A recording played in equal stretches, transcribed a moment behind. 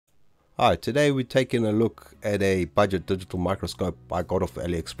Hi, today we're taking a look at a budget digital microscope I got off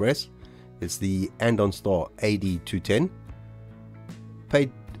AliExpress. It's the Andonstar AD210.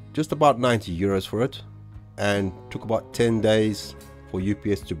 Paid just about 90 euros for it and took about 10 days for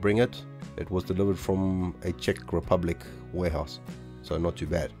UPS to bring it. It was delivered from a Czech Republic warehouse, so not too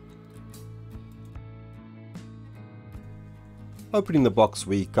bad. Opening the box,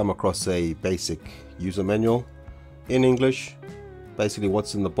 we come across a basic user manual in English. Basically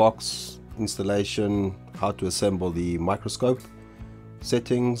what's in the box, installation, how to assemble the microscope,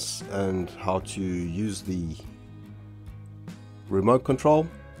 settings, and how to use the remote control,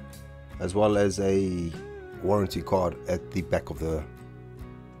 as well as a warranty card at the back of the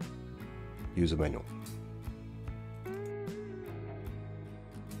user manual.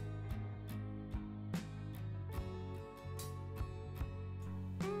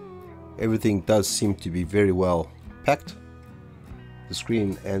 Everything does seem to be very well packed. The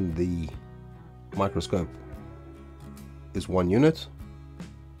screen and the microscope is one unit.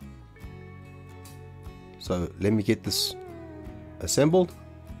 So let me get this assembled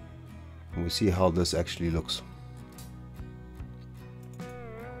and we see how this actually looks.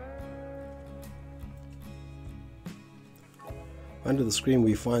 Under the screen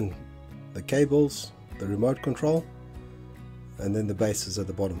we find the cables, the remote control, and then the base is at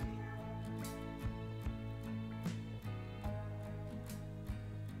the bottom.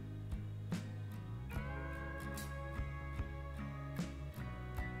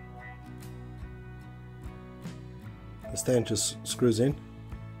 The stand just screws in.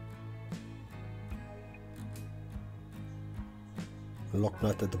 A lock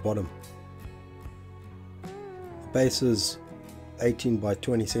nut at the bottom. The base is 18 by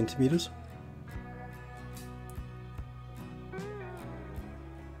 20 centimeters.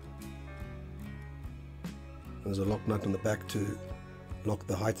 There's a lock nut on the back to lock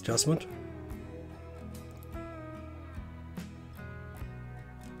the height adjustment.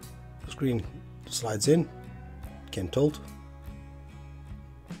 The screen slides in. Can tilt.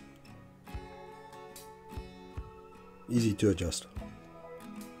 Easy to adjust.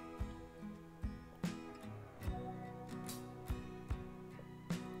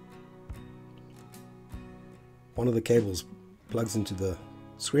 One of the cables plugs into the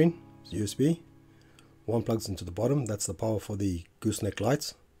screen, it's USB. One plugs into the bottom, that's the power for the gooseneck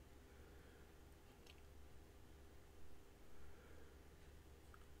lights.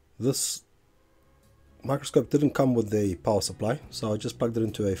 This microscope didn't come with the power supply, so I just plugged it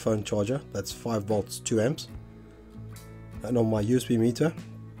into a phone charger. That's 5 volts 2 amps, and on my USB meter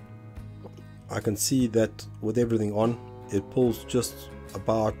I can see that with everything on it pulls just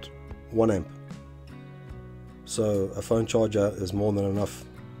about 1 amp, so a phone charger is more than enough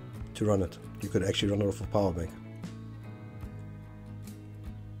to run it. You could actually run it off a power bank.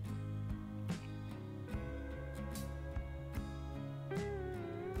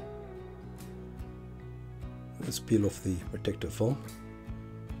 Let's peel off the protective film.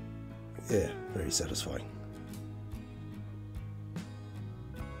 Yeah, very satisfying.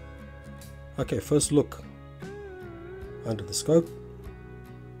 Okay, first look under the scope.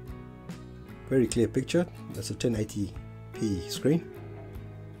 Very clear picture. That's a 1080p screen.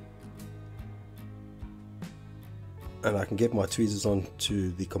 And I can get my tweezers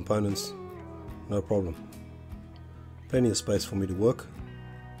onto the components, no problem. Plenty of space for me to work.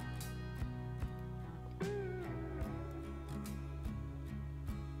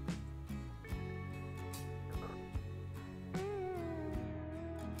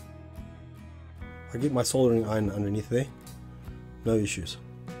 I get my soldering iron underneath there, no issues.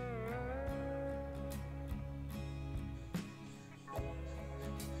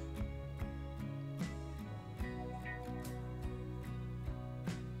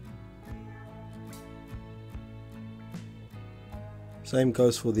 Same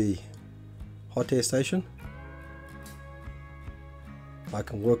goes for the hot air station. I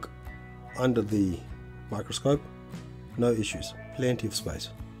can work under the microscope, no issues, plenty of space.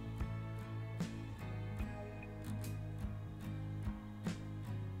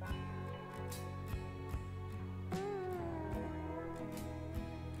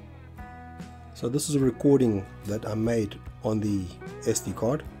 So this is a recording that I made on the SD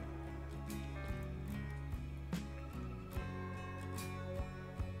card.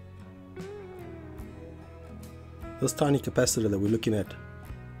 This tiny capacitor that we're looking at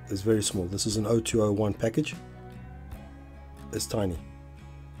is very small. This is an 0201 package. It's tiny.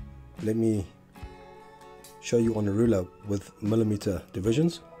 Let me show you on a ruler with millimeter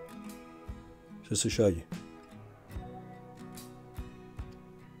divisions, just to show you.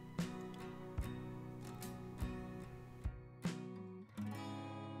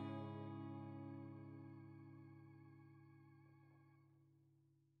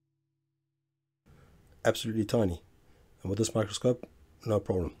 absolutely tiny, and with this microscope, no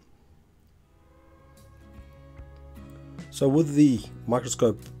problem. So with the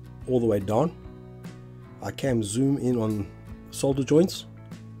microscope all the way down, I can zoom in on solder joints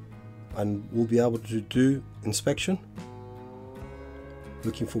and we'll be able to do inspection,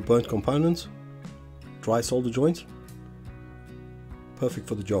 looking for burnt components, dry solder joints. Perfect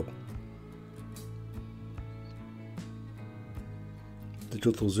for the job.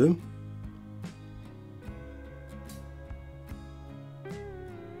 Digital zoom.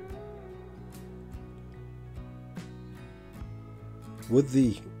 With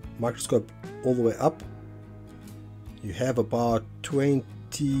the microscope all the way up, you have about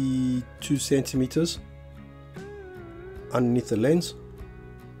 22 centimeters underneath the lens.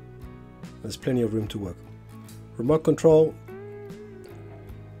 There's plenty of room to work. Remote control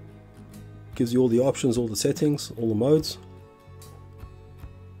gives you all the options, all the settings, all the modes.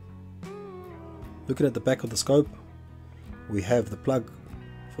 Looking at the back of the scope, we have the plug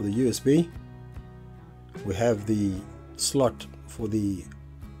for the USB, we have the slot for the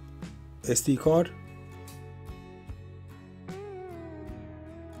SD card,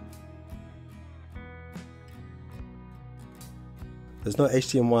 there's no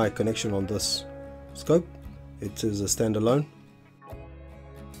HDMI connection on this scope, it is a standalone.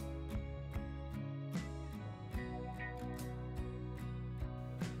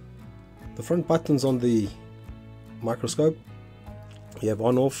 The front buttons on the microscope, you have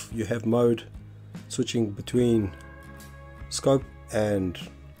on off, you have mode, switching between scope and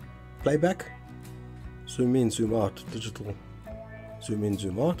playback, zoom in, zoom out, digital, zoom in,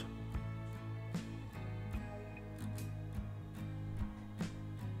 zoom out.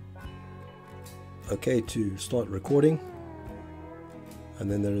 OK to start recording,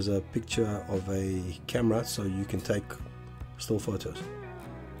 and then there is a picture of a camera so you can take still photos.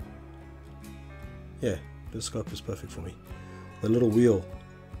 Yeah, this scope is perfect for me. The little wheel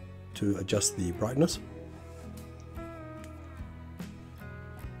to adjust the brightness.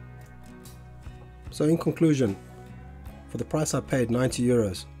 So in conclusion, for the price I paid,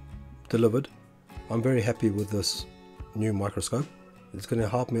 €90 delivered, I'm very happy with this new microscope. It's going to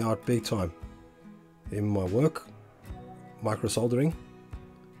help me out big time in my work, micro soldering.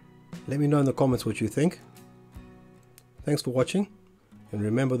 Let me know in the comments what you think. Thanks for watching, and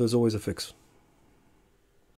remember, there's always a fix.